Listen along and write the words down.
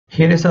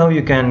Here is how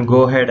you can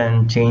go ahead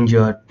and change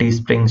your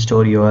Teespring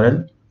store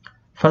URL.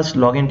 First,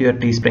 log into your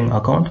Teespring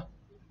account,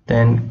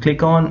 then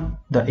click on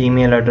the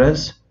email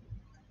address,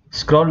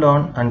 scroll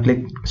down and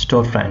click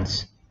Store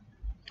Friends.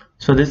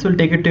 So this will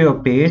take you to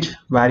your page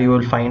where you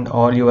will find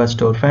all your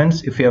store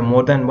friends. If you have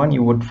more than one,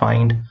 you would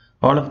find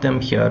all of them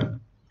here.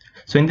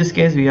 So in this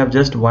case, we have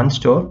just one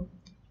store.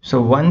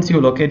 So once you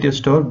locate your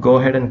store, go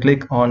ahead and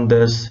click on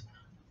this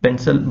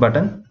pencil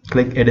button,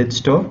 click Edit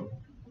Store.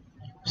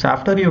 So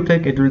after you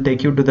click, it will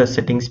take you to the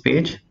settings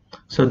page.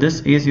 So this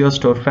is your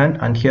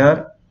storefront, and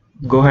here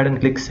go ahead and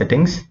click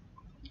settings.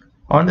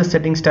 On the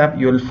settings tab,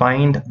 you will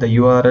find the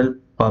URL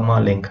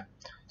permalink.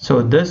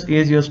 So this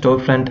is your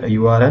storefront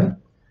URL.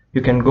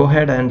 You can go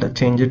ahead and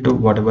change it to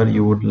whatever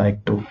you would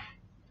like to.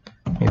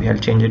 Maybe I'll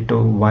change it to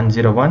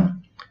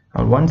 101.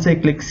 And once I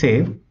click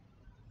save,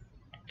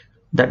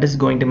 that is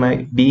going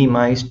to be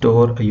my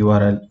store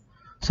URL.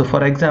 So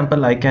for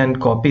example, I can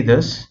copy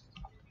this,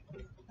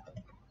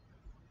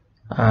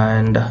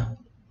 and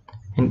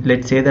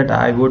let's say that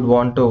I would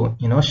want to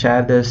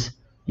share this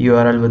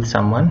URL with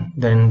someone.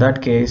 Then in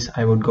that case,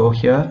 I would go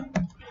here,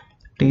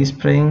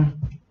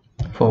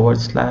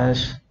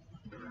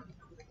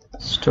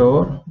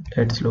 teespring/store,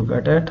 let's look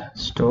at it,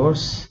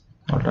 stores,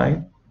 all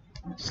right,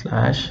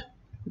 slash,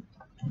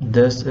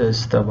 this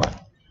is the one.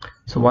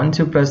 So once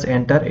you press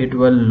enter, it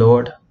will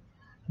load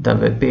the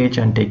web page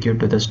and take you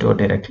to the store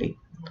directly.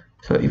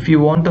 So if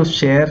you want to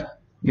share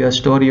your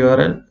store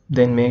URL,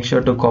 then make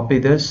sure to copy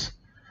this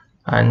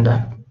and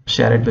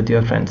share it with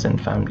your friends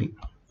and family.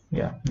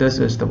 Yeah, this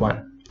is the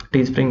one,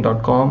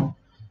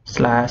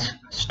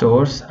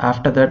 teespring.com/stores.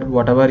 After that,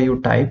 whatever you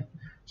type,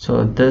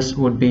 so this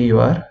would be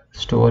your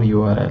store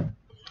URL.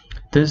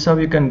 This is how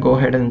you can go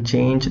ahead and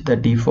change the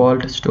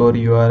default store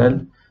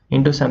URL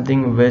into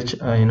something which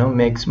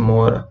makes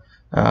more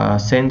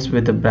sense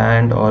with the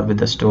brand or with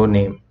the store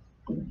name.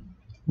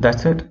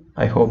 That's it.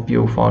 I hope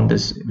you found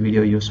this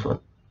video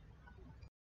useful.